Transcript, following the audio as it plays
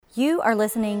You are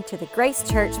listening to the Grace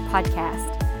Church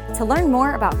podcast. To learn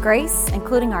more about Grace,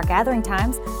 including our gathering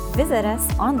times, visit us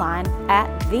online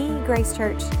at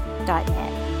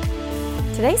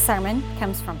thegracechurch.net. Today's sermon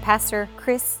comes from Pastor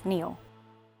Chris Neal.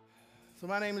 So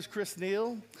my name is Chris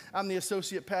Neal. I'm the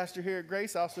associate pastor here at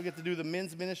Grace. I also get to do the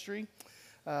men's ministry.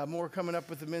 More coming up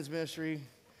with the men's ministry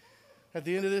at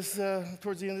the end of this,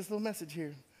 towards the end of this little message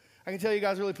here. I can tell you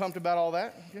guys are really pumped about all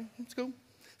that. Okay, that's cool.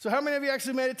 So how many of you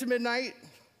actually made it to midnight?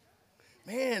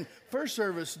 Man, first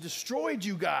service destroyed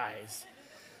you guys.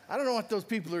 I don't know what those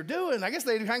people are doing. I guess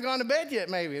they haven't gone to bed yet,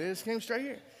 maybe. They just came straight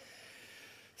here.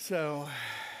 So,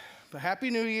 but Happy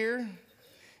New Year.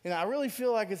 And I really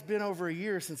feel like it's been over a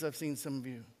year since I've seen some of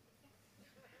you.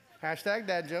 Hashtag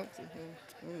dad jokes.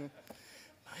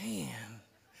 Man.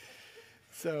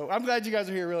 So I'm glad you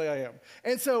guys are here, really I am.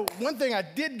 And so one thing I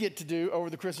did get to do over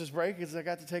the Christmas break is I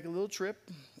got to take a little trip.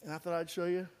 And I thought I'd show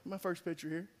you my first picture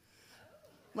here.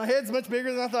 My head's much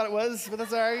bigger than I thought it was, but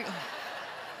that's all right.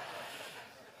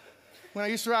 When I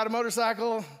used to ride a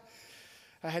motorcycle,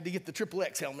 I had to get the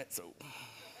XXX helmet, so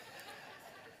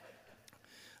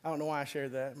I don't know why I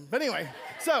shared that. But anyway,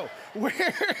 so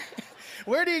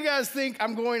where do you guys think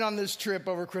I'm going on this trip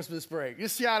over Christmas break?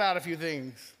 Just shout out a few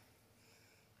things.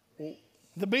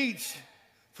 The beach,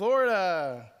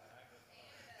 Florida,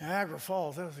 Niagara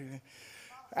Falls. That was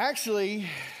actually,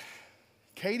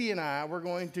 Katie and I, we're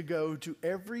going to go to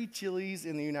every Chili's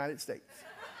in the United States.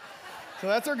 So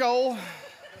that's our goal.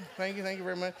 Thank you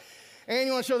very much. And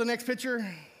you want to show the next picture?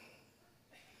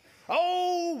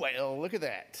 Oh, well, look at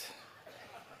that.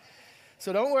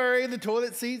 So don't worry, the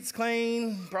toilet seat's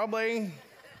clean, probably.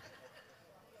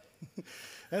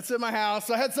 That's at my house.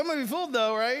 So I had some of you fooled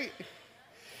though, right?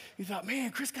 You thought, man,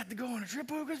 Chris got to go on a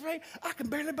trip over Christmas break. I can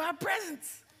barely buy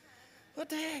presents. What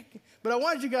the heck? But I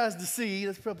wanted you guys to see,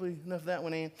 that's probably enough of that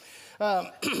one, Ann.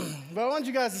 But I wanted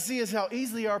you guys to see is how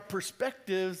easily our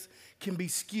perspectives can be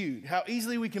skewed, how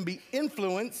easily we can be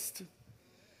influenced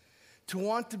to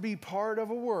want to be part of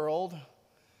a world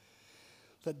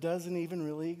that doesn't even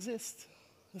really exist.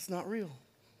 It's not real.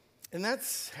 And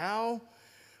that's how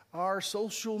our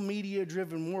social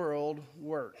media-driven world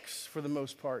works for the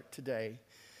most part today.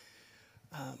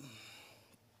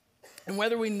 And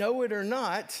whether we know it or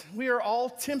not, we are all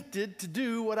tempted to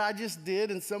do what I just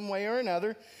did in some way or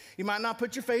another. You might not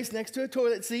put your face next to a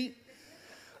toilet seat,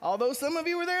 although some of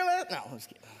you were there last. No, I'm just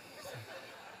kidding.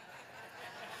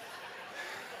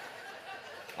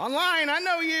 Online, I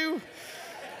know you.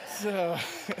 So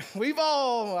we've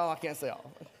all, well, I can't say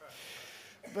all.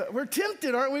 But we're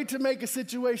tempted, aren't we, to make a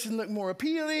situation look more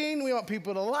appealing. We want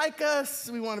people to like us.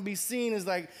 We want to be seen as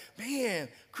like, man,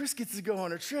 Chris gets to go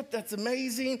on a trip. That's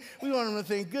amazing. We want them to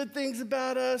think good things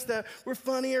about us, that we're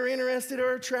funny or interested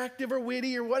or attractive or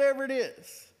witty or whatever it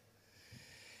is.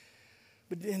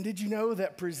 And did you know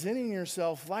that presenting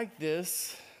yourself like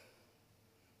this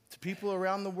to people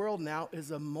around the world now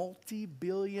is a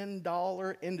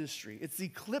multi-billion-dollar industry? It's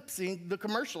eclipsing the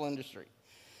commercial industry.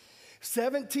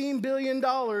 $17 billion in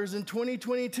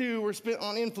 2022 were spent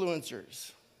on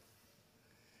influencers.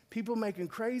 People making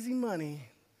crazy money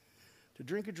to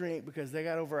drink a drink because they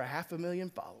got over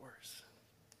 500,000 followers.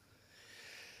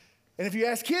 And if you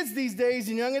ask kids these days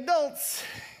and young adults,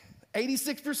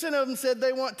 86% of them said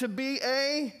they want to be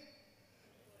a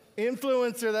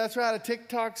influencer. That's right, a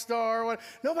TikTok star.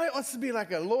 Nobody wants to be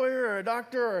like a lawyer or a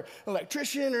doctor or an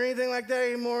electrician or anything like that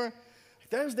anymore.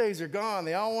 Those days are gone.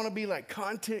 They all want to be like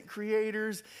content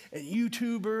creators and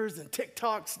YouTubers and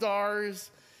TikTok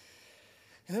stars.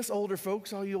 And us older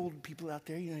folks, all you old people out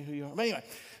there, you know who you are. But anyway,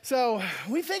 so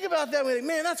we think about that. We think,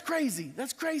 man, that's crazy.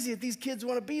 That's crazy that these kids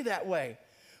want to be that way.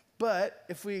 But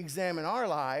if we examine our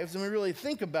lives and we really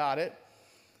think about it,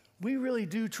 we really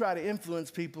do try to influence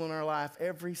people in our life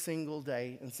every single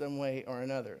day in some way or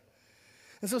another.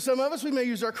 And so some of us, we may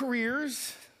use our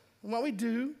careers and what we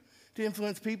do to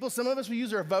influence people. Some of us, we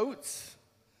use our votes,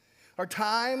 our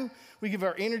time. We give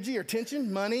our energy, our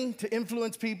attention, money to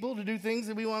influence people to do things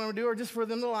that we want them to do or just for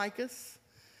them to like us.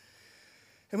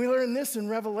 And we learned this in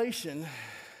Revelation.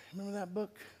 Remember that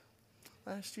book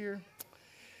last year?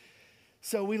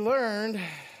 So we learned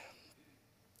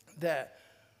that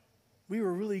we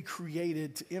were really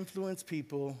created to influence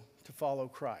people to follow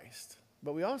Christ.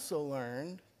 But we also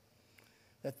learned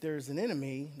that there's an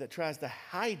enemy that tries to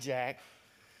hijack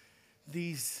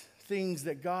these things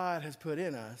that God has put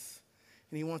in us,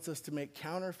 and he wants us to make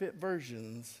counterfeit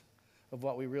versions of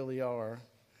what we really are.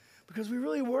 Because we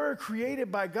really were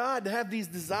created by God to have these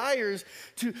desires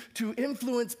to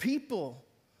influence people.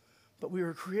 But we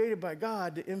were created by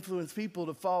God to influence people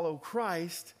to follow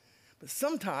Christ. But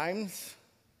sometimes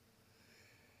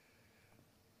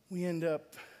we end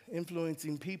up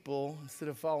influencing people, instead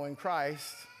of following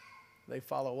Christ, they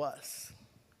follow us.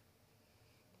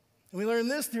 And we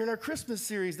learned this during our Christmas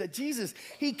series, that Jesus,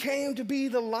 he came to be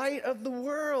the light of the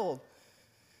world.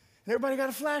 And everybody got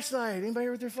a flashlight. Anybody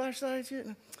here with their flashlights yet?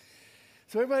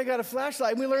 So everybody got a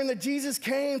flashlight. And we learned that Jesus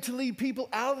came to lead people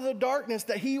out of the darkness,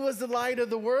 that he was the light of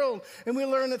the world. And we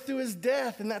learned that through his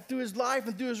death and that through his life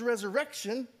and through his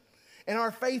resurrection and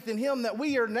our faith in him, that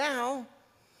we are now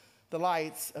the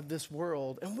lights of this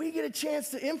world. And we get a chance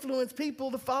to influence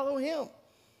people to follow him.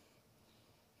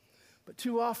 But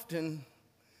too often,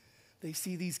 they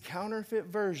see these counterfeit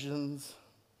versions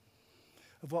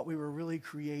of what we were really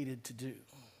created to do.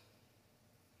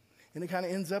 And it kind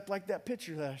of ends up like that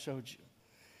picture that I showed you.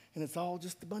 And it's all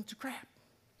just a bunch of crap.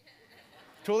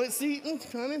 Toilet seat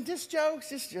and just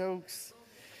jokes.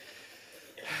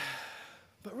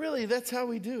 But really, that's how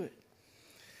we do it.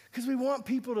 Because we want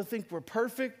people to think we're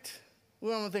perfect. We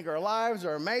want them to think our lives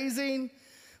are amazing.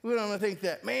 We want them to think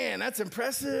that, man, that's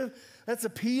impressive, that's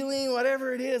appealing,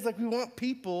 whatever it is. Like, we want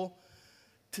people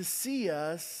to see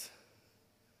us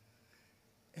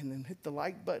and then hit the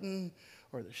like button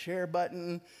or the share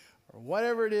button or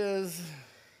whatever it is.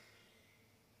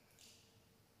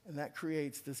 And that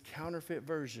creates this counterfeit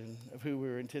version of who we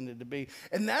were intended to be.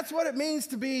 And that's what it means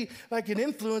to be like an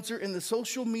influencer in the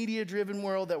social media-driven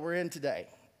world that we're in today.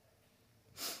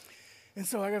 And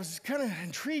so I was kind of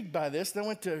intrigued by this, and I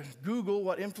went to Google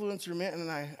what influencer meant, and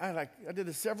I did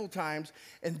this several times,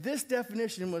 and this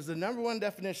definition was the number one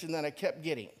definition that I kept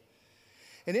getting.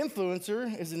 An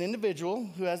influencer is an individual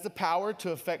who has the power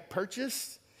to affect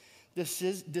purchase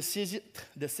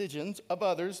decisions of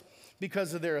others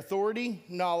because of their authority,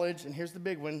 knowledge, and here's the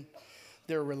big one,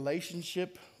 their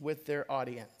relationship with their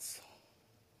audience.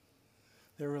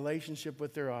 Their relationship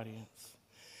with their audience.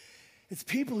 It's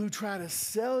people who try to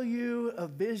sell you a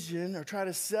vision or try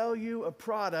to sell you a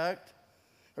product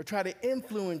or try to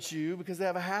influence you because they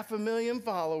have 500,000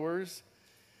 followers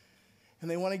and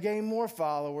they want to gain more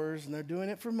followers, and they're doing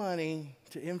it for money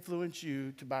to influence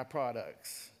you to buy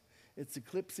products. It's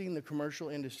eclipsing the commercial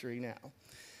industry now.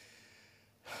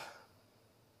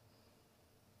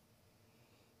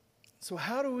 So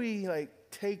how do we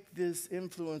take this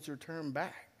influencer term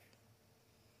back?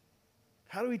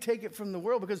 How do we take it from the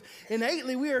world? Because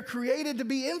innately we are created to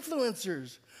be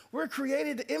influencers. We're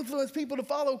created to influence people to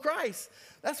follow Christ.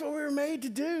 That's what we were made to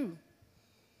do.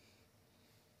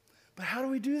 But how do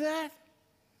we do that?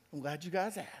 I'm glad you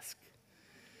guys asked.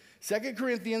 2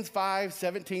 Corinthians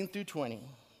 5:17-20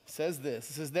 says this.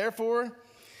 It says, therefore,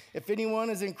 if anyone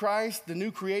is in Christ, the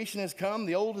new creation has come,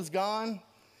 the old is gone,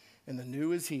 and the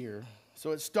new is here.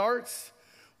 So it starts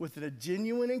with a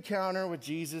genuine encounter with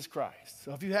Jesus Christ.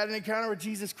 So if you had an encounter with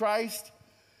Jesus Christ,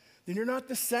 then you're not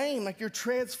the same. Like, you're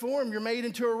transformed. You're made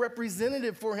into a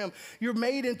representative for him. You're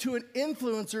made into an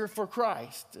influencer for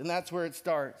Christ. And that's where it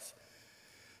starts.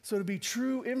 So to be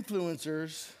true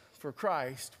influencers for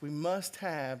Christ, we must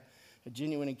have a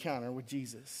genuine encounter with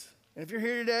Jesus. And if you're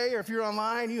here today or if you're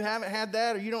online, you haven't had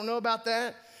that or you don't know about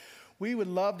that, we would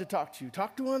love to talk to you.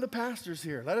 Talk to one of the pastors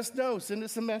here. Let us know. Send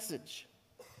us a message.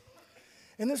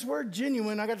 And this word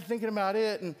genuine, I got to thinking about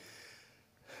it, and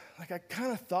I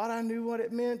kind of thought I knew what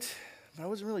it meant, but I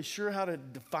wasn't really sure how to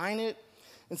define it.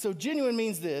 And so genuine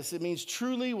means this. It means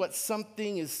truly what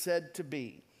something is said to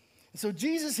be. And so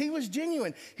Jesus, he was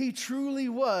genuine. He truly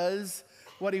was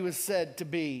what he was said to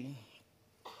be.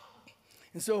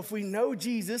 And so if we know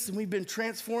Jesus and we've been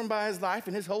transformed by his life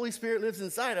and his Holy Spirit lives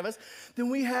inside of us,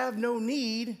 then we have no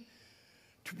need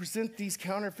to present these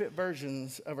counterfeit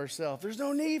versions of ourselves. There's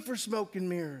no need for smoke and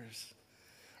mirrors.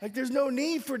 There's no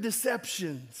need for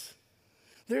deceptions.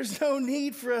 There's no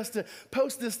need for us to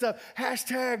post this stuff,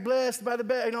 hashtag blessed by the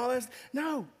best and all that.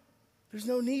 No, there's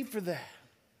no need for that.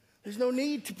 There's no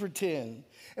need to pretend.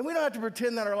 And we don't have to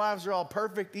pretend that our lives are all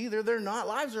perfect either. They're not.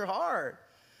 Lives are hard.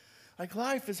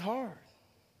 Life is hard.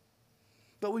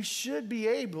 But we should be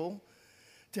able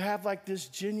to have this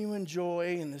genuine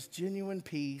joy and this genuine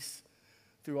peace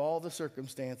through all the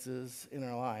circumstances in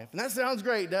our life. And that sounds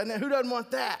great, doesn't it? Who doesn't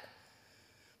want that?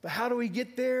 But how do we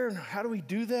get there? And how do we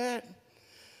do that?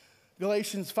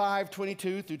 Galatians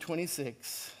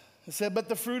 5:22-26. It said, but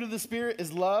the fruit of the Spirit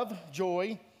is love,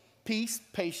 joy, peace,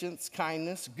 patience,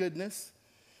 kindness, goodness,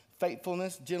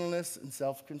 faithfulness, gentleness, and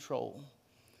self-control.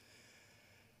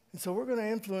 And so we're going to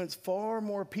influence far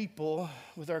more people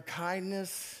with our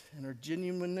kindness and our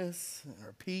genuineness and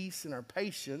our peace and our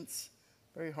patience,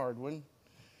 very hard one,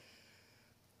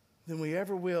 than we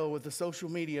ever will with a social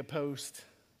media post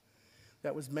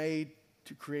that was made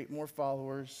to create more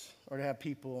followers or to have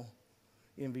people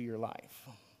envy your life.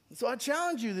 So I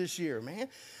challenge you this year, man,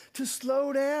 to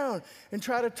slow down and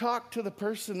try to talk to the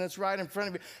person that's right in front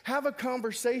of you. Have a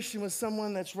conversation with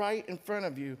someone that's right in front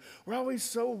of you. We're always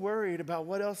so worried about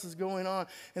what else is going on,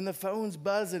 and the phone's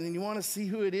buzzing, and you want to see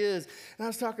who it is. And I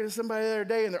was talking to somebody the other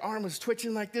day, and their arm was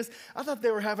twitching like this. I thought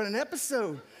they were having an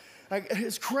episode. Like,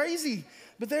 it's crazy,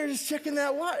 but they're just checking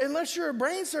that watch. Unless you're a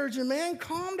brain surgeon, man,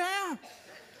 calm down.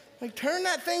 Like, turn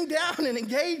that thing down and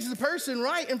engage the person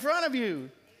right in front of you.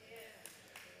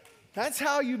 That's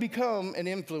how you become an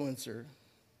influencer.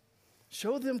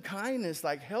 Show them kindness,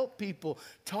 like help people,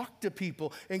 talk to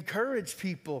people, encourage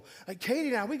people. Like Katie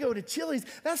and I, we go to Chili's.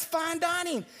 That's fine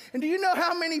dining. And do you know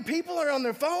how many people are on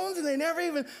their phones and they never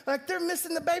even, like they're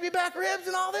missing the baby back ribs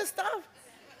and all this stuff?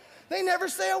 They never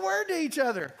say a word to each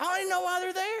other. I don't even know why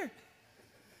they're there.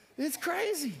 It's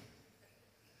crazy.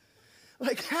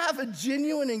 Like have a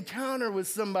genuine encounter with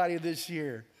somebody this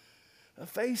year. A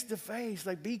face-to-face,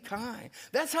 like be kind.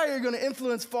 That's how you're going to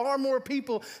influence far more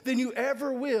people than you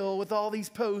ever will with all these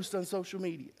posts on social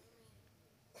media.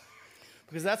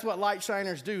 Because that's what light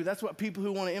shiners do. That's what people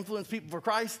who want to influence people for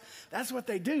Christ, that's what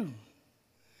they do.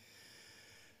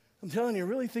 I'm telling you,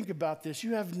 really think about this.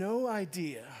 You have no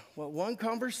idea what one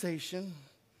conversation,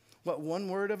 what one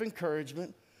word of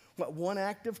encouragement, what one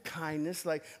act of kindness,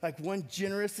 like one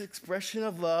generous expression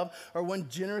of love or one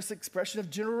generous expression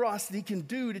of generosity can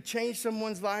do to change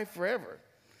someone's life forever.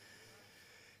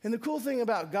 And the cool thing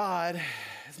about God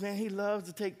is, man, he loves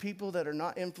to take people that are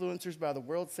not influencers by the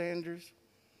world standards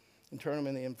and turn them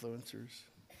into influencers.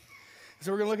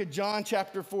 So we're going to look at John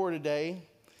chapter 4 today.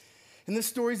 And this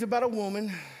story is about a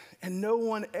woman, and no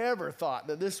one ever thought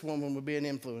that this woman would be an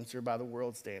influencer by the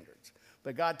world standards.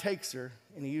 But God takes her,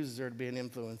 and he uses her to be an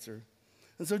influencer.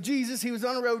 And so Jesus, he was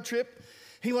on a road trip.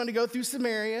 He wanted to go through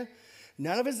Samaria.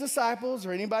 None of his disciples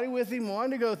or anybody with him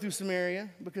wanted to go through Samaria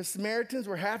because Samaritans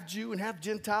were half Jew and half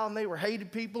Gentile, and they were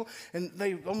hated people, and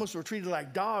they almost were treated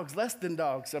like dogs, less than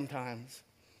dogs sometimes.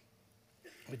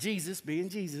 But Jesus, being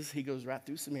Jesus, he goes right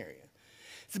through Samaria.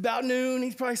 It's about noon.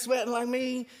 He's probably sweating like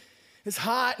me. It's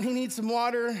hot, and he needs some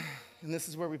water. And this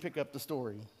is where we pick up the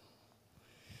story.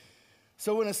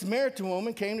 So when a Samaritan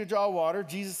woman came to draw water,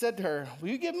 Jesus said to her, "Will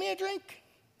you give me a drink?"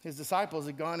 His disciples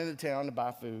had gone into town to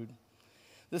buy food.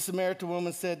 The Samaritan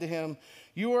woman said to him,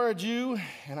 "You are a Jew,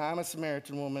 and I am a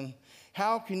Samaritan woman.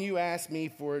 How can you ask me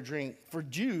for a drink? For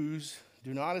Jews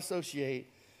do not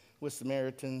associate with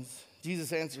Samaritans."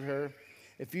 Jesus answered her,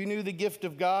 "If you knew the gift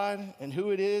of God and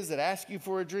who it is that asks you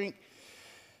for a drink,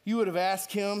 you would have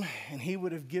asked him, and he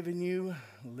would have given you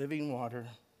living water."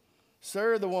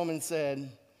 "Sir," the woman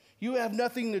said, "you have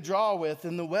nothing to draw with,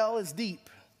 and the well is deep.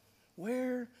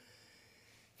 Where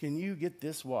can you get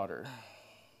this water?"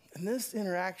 In this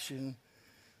interaction,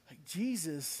 like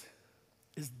Jesus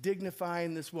is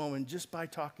dignifying this woman just by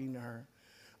talking to her.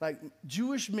 Like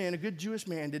Jewish men, a good Jewish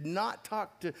man did not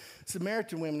talk to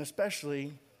Samaritan women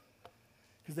especially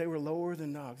because they were lower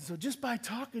than dogs. So just by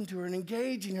talking to her and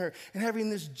engaging her and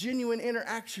having this genuine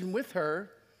interaction with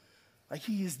her, like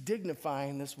he is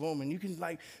dignifying this woman. You can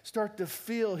like start to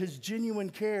feel his genuine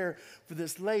care for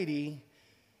this lady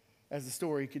as the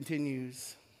story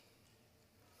continues.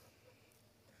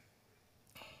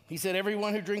 He said,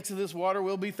 "Everyone who drinks of this water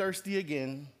will be thirsty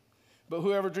again, but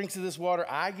whoever drinks of this water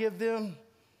I give them,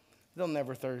 they'll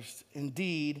never thirst.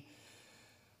 Indeed,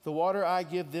 the water I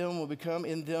give them will become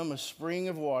in them a spring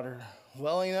of water,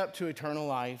 welling up to eternal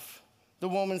life." The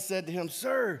woman said to him,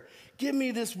 "Sir, give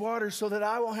me this water so that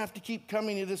I won't have to keep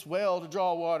coming to this well to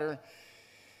draw water."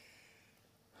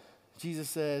 Jesus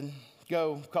said,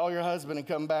 "Go, call your husband and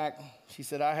come back." She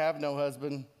said, "I have no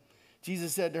husband."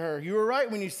 Jesus said to her, "You are right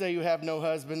when you say you have no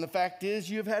husband. The fact is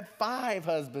you have had 5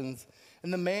 husbands,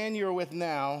 and the man you are with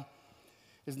now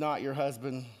is not your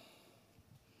husband.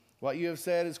 What you have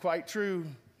said is quite true."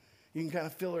 You can kind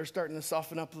of feel her starting to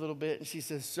soften up a little bit. And she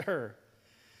says, "Sir,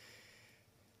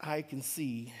 I can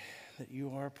see that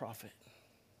you are a prophet."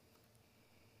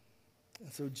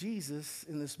 And so Jesus,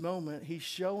 in this moment, he's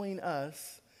showing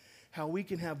us how we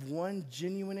can have one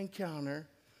genuine encounter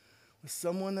with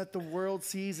someone that the world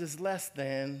sees as less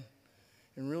than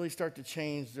and really start to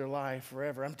change their life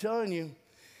forever. I'm telling you,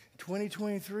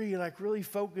 2023, like really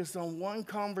focus on one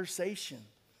conversation,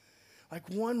 like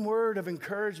one word of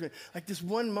encouragement, like this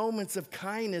one moments of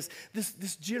kindness,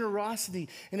 this generosity,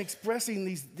 and expressing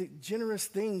these generous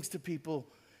things to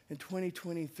people in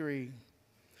 2023.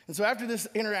 And so after this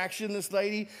interaction, this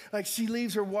lady, like she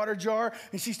leaves her water jar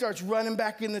and she starts running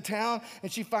back in the town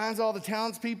and she finds all the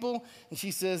townspeople and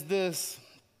she says this.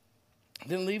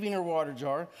 Then leaving her water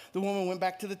jar, the woman went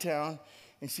back to the town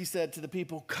and she said to the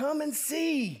people, come and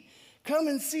see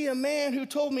a man who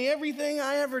told me everything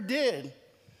I ever did.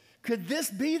 Could this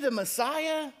be the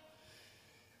Messiah?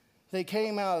 They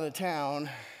came out of the town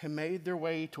and made their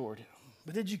way toward him.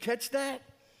 But did you catch that?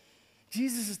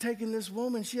 Jesus is taking this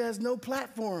woman. She has no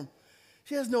platform.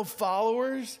 She has no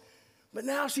followers, but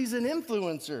now she's an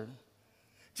influencer.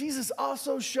 Jesus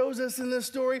also shows us in this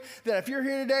story that if you're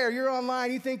here today or you're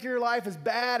online, you think your life is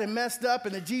bad and messed up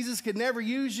and that Jesus could never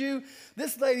use you,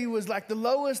 this lady was like the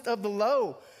lowest of the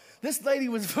low. This lady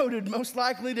was voted most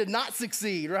likely to not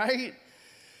succeed, right?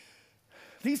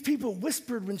 These people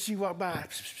whispered when she walked by.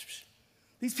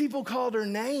 These people called her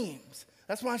names.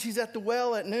 That's why she's at the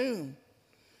well at noon.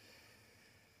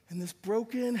 And this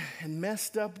broken and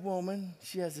messed up woman,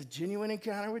 she has a genuine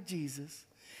encounter with Jesus.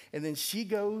 And then she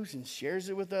goes and shares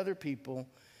it with other people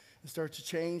and starts to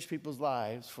change people's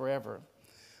lives forever.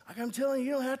 Like I'm telling you,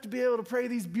 you don't have to be able to pray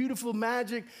these beautiful,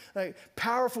 magic, like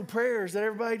powerful prayers that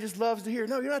everybody just loves to hear.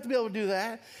 No, you don't have to be able to do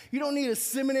that. You don't need a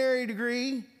seminary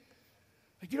degree.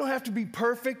 Like you don't have to be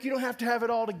perfect. You don't have to have it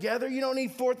all together. You don't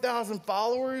need 4,000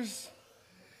 followers.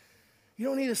 You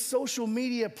don't need a social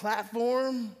media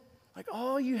platform. Like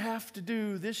all you have to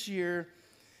do this year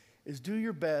is do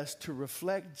your best to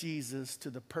reflect Jesus to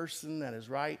the person that is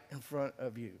right in front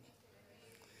of you.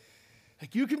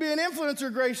 Like you can be an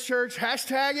influencer, Grace Church,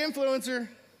 #influencer.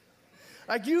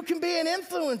 Like you can be an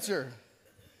influencer.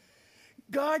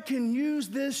 God can use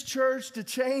this church to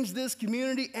change this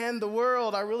community and the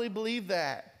world. I really believe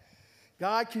that.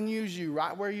 God can use you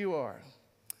right where you are.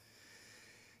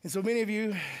 And so many of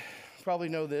you probably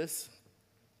know this,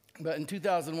 but in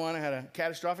 2001, I had a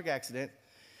catastrophic accident.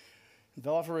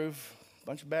 Fell off a roof, a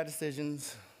bunch of bad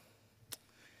decisions.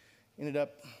 Ended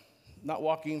up not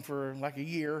walking for like a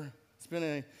year. Spent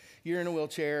a year in a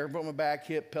wheelchair, broke my back,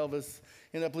 hip, pelvis.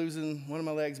 Ended up losing one of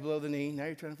my legs below the knee. Now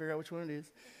you're trying to figure out which one it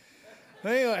is.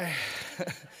 But anyway,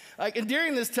 and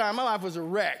during this time, my life was a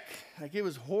wreck. It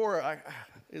was horror.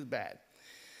 It was bad.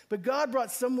 But God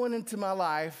brought someone into my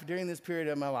life during this period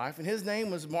of my life, and his name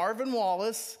was Marvin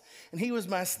Wallace, and he was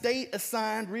my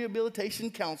state-assigned rehabilitation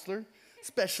counselor,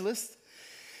 specialist.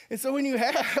 And so when you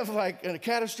have like a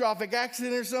catastrophic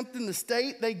accident or something, the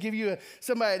state, they give you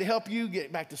somebody to help you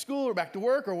get back to school or back to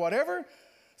work or whatever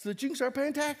so that you can start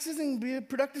paying taxes and be a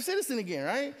productive citizen again,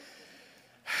 right?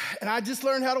 And I just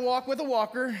learned how to walk with a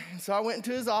walker. So I went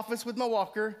into his office with my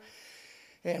walker,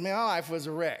 and man, my life was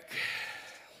a wreck.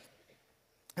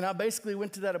 And I basically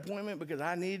went to that appointment because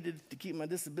I needed to keep my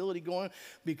disability going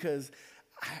because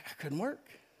I couldn't work.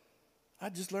 I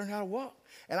just learned how to walk.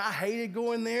 And I hated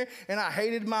going there, and I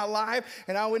hated my life.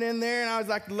 And I went in there, and I was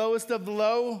like the lowest of the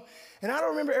low. And I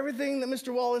don't remember everything that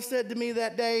Mr. Wallace said to me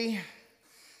that day.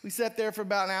 We sat there for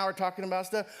about an hour talking about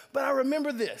stuff. But I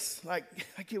remember this, like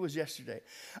it was yesterday.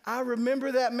 I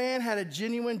remember that man had a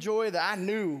genuine joy that I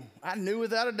knew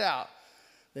without a doubt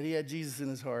that he had Jesus in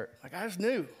his heart. Like I just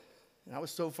knew. And I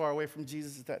was so far away from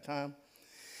Jesus at that time.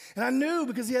 And I knew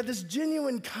because he had this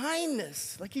genuine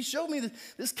kindness. Like he showed me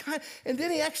this kind. And then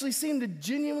he actually seemed to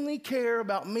genuinely care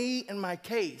about me and my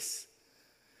case.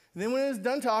 And then when he was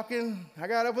done talking, I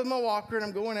got up with my walker and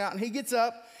I'm going out. And he gets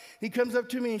up. He comes up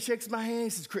to me and shakes my hand. He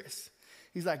says, Chris,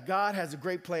 he's like, God has a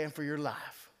great plan for your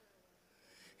life.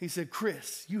 He said,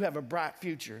 Chris, you have a bright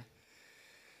future.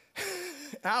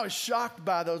 And I was shocked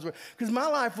by those words because my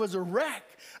life was a wreck.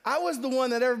 I was the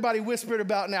one that everybody whispered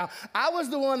about now. I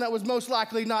was the one that was most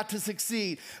likely not to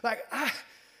succeed. I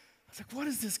was like, what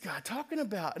is this guy talking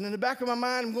about? And in the back of my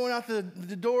mind, I'm going out the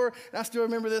door, and I still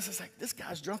remember this. It's like, this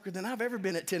guy's drunker than I've ever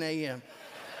been at 10 a.m.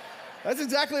 That's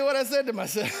exactly what I said to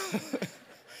myself.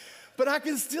 But I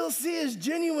can still see his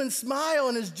genuine smile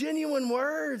and his genuine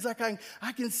words. Like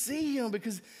I can see him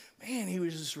because, man, he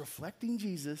was just reflecting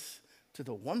Jesus to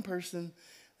the one person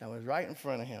that was right in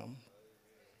front of him.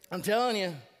 I'm telling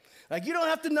you, like you don't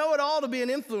have to know it all to be an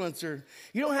influencer.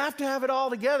 You don't have to have it all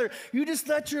together. You just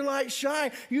let your light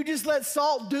shine. You just let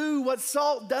salt do what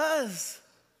salt does.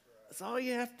 That's all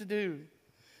you have to do.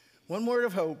 One word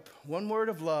of hope, one word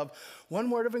of love, one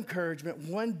word of encouragement,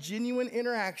 one genuine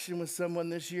interaction with someone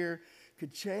this year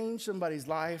could change somebody's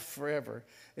life forever.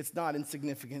 It's not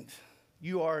insignificant.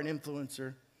 You are an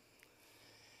influencer.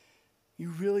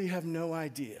 You really have no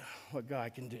idea what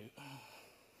God can do.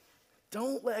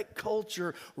 Don't let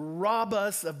culture rob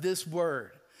us of this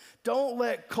word. Don't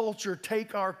let culture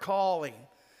take our calling.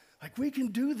 Like we can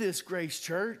do this, Grace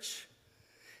Church.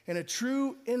 And a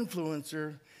true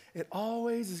influencer, it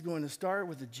always is going to start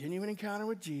with a genuine encounter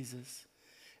with Jesus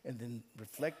and then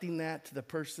reflecting that to the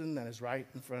person that is right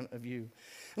in front of you.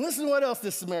 And listen to what else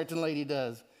this Samaritan lady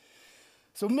does.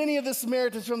 So many of the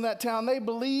Samaritans from that town, they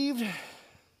believed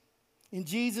in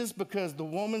Jesus because the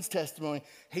woman's testimony.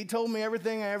 He told me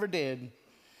everything I ever did.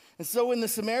 And so when the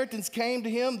Samaritans came to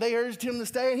him, they urged him to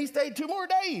stay, and he stayed 2 more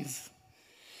days.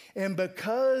 And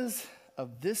because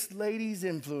of this lady's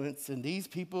influence in these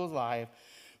people's life,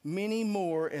 many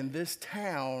more in this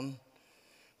town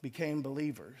became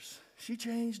believers. She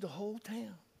changed the whole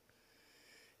town.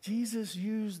 Jesus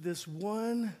used this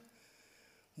one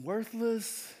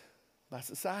worthless, by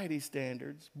society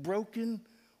standards, broken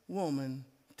woman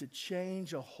to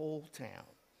change a whole town.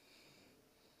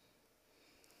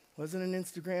 Wasn't an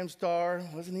Instagram star,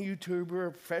 wasn't a YouTuber,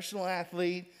 a professional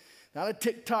athlete, not a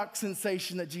TikTok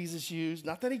sensation that Jesus used.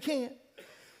 Not that he can't,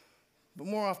 but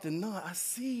more often than not, I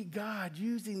see God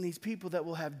using these people that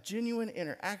will have genuine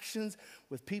interactions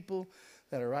with people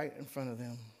that are right in front of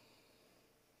them.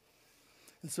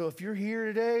 And so if you're here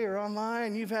today or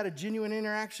online, you've had a genuine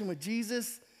interaction with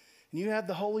Jesus, and you have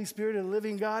the Holy Spirit of the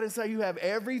living God inside, you have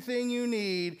everything you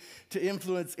need to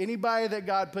influence anybody that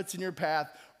God puts in your path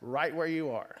right where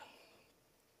you are.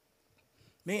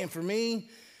 Man, for me,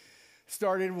 it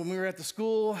started when we were at the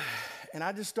school, and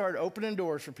I just started opening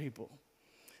doors for people.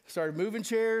 Started moving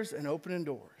chairs and opening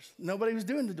doors. Nobody was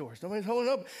doing the doors. Nobody was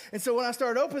holding open. And so when I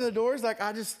started opening the doors,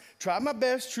 I just tried my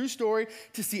best, true story,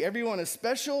 to see everyone as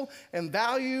special and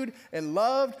valued and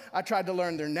loved. I tried to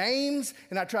learn their names,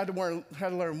 and I tried to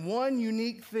learn one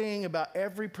unique thing about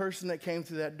every person that came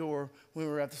through that door when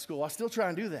we were at the school. I still try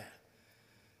and do that.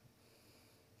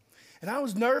 And I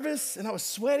was nervous, and I was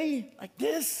sweaty like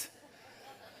this,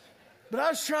 but I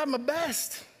was trying my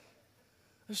best.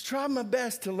 I was trying my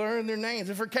best to learn their names.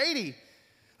 And for Katie,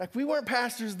 we weren't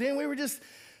pastors then. We were just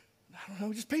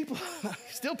people.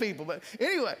 Still people, but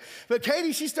anyway. But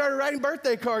Katie, she started writing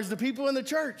birthday cards to people in the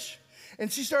church. And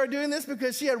she started doing this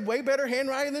because she had way better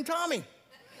handwriting than Tommy.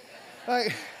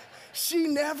 She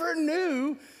never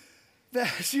knew that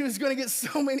she was going to get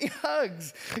so many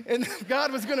hugs and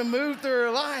God was going to move through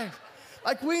her life.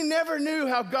 We never knew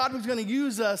how God was going to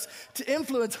use us to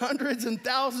influence hundreds and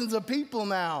thousands of people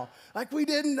now. We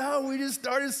didn't know. We just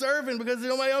started serving because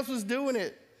nobody else was doing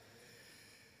it.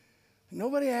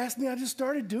 Nobody asked me. I just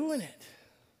started doing it.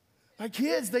 My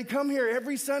kids, they come here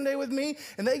every Sunday with me,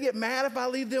 and they get mad if I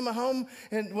leave them at home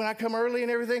and when I come early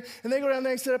and everything. And they go down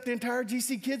there and set up the entire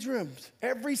GC Kids rooms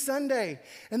every Sunday.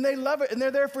 And they love it. And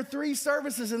they're there for 3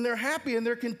 services, and they're happy, and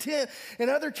they're content. And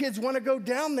other kids want to go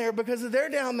down there because they're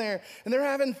down there, and they're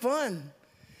having fun.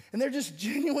 And they're just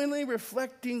genuinely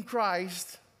reflecting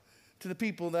Christ to the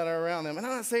people that are around them. And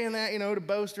I'm not saying that, to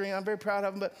boast or anything. I'm very proud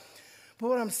of them. But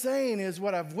what I'm saying is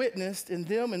what I've witnessed in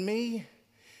them and me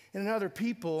and in other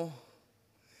people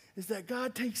is that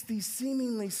God takes these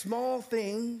seemingly small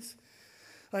things,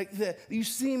 that you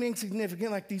seem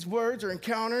insignificant, like these words or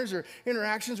encounters or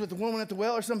interactions with the woman at the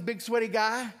well or some big sweaty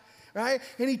guy, right?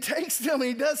 And he takes them and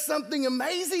he does something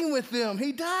amazing with them.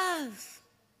 He does.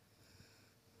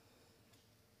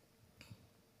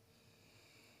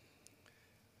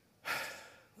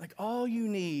 All you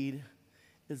need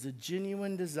is a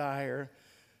genuine desire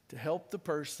to help the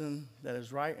person that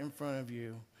is right in front of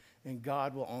you, and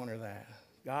God will honor that.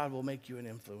 God will make you an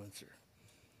influencer.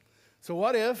 So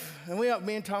what if, and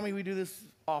me and Tommy, we do this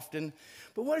often,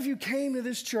 but what if you came to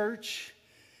this church,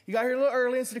 you got here a little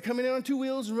early instead of coming in on 2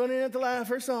 wheels and running in at the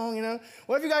first song,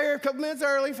 What if you got here a couple minutes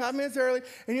early, 5 minutes early,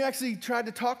 and you actually tried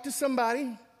to talk to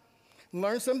somebody,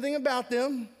 learn something about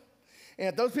them, and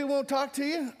if those people won't talk to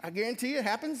you, I guarantee you it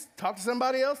happens, talk to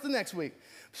somebody else the next week.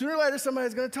 Sooner or later,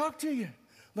 somebody's going to talk to you.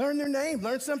 Learn their name,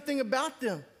 learn something about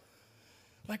them.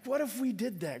 What if we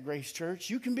did that, Grace Church?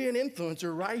 You can be an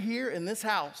influencer right here in this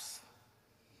house.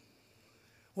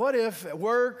 What if at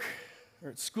work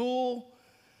or at school,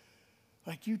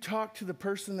 you talked to the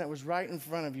person that was right in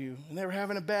front of you, and they were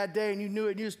having a bad day, and you knew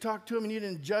it, and you just talked to them, and you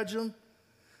didn't judge them?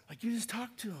 You just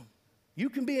talked to them. You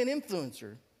can be an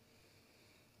influencer.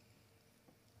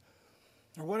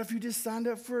 Or what if you just signed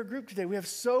up for a group today? We have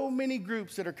so many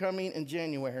groups that are coming in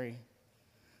January.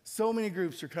 So many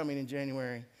groups are coming in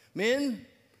January. Men,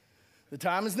 the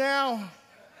time is now.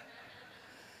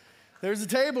 There's a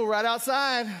table right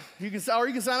outside. You can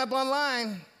sign up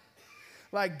online.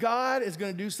 God is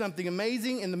going to do something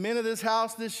amazing in the men of this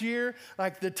house this year.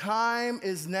 The time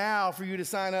is now for you to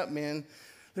sign up, men.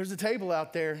 There's a table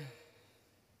out there.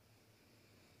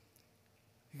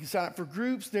 You can sign up for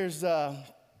groups. There's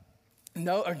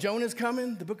Jonah's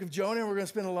coming, the book of Jonah. We're going to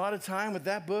spend a lot of time with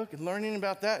that book and learning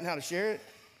about that and how to share it.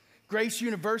 Grace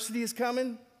University is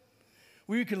coming,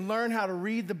 where you can learn how to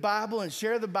read the Bible and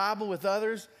share the Bible with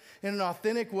others in an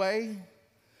authentic way.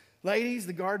 Ladies,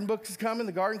 the Garden Book is coming.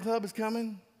 The Garden Club is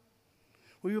coming,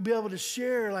 where you'll be able to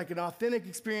share an authentic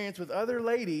experience with other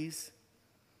ladies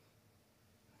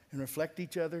and reflect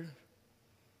each other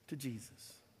to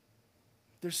Jesus.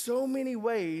 There's so many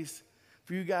ways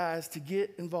for you guys to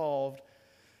get involved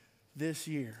this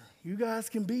year. You guys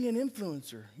can be an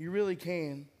influencer. You really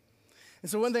can. And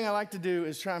so one thing I like to do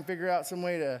is try and figure out some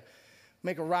way to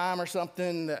make a rhyme or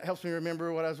something that helps me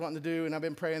remember what I was wanting to do. And I've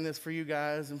been praying this for you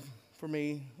guys and for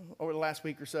me over the last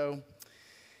week or so.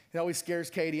 It always scares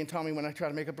Katie and Tommy when I try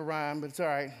to make up a rhyme, but it's all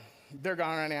right. They're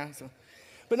gone right now.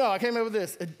 But no, I came up with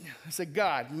this. I said,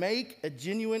 God, make a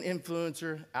genuine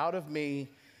influencer out of me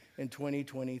in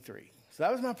 2023. So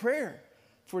that was my prayer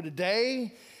for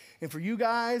today and for you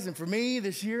guys and for me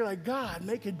this year. Like, God,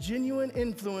 make a genuine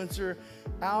influencer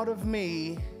out of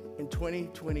me in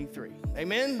 2023.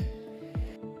 Amen?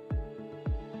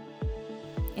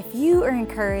 If you are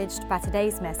encouraged by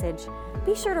today's message,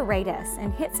 be sure to rate us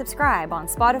and hit subscribe on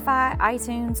Spotify,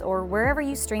 iTunes, or wherever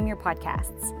you stream your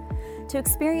podcasts. To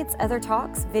experience other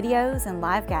talks, videos, and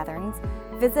live gatherings,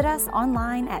 visit us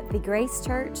online at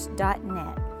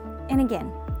thegracechurch.net. And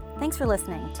again, thanks for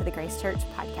listening to the Grace Church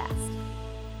Podcast.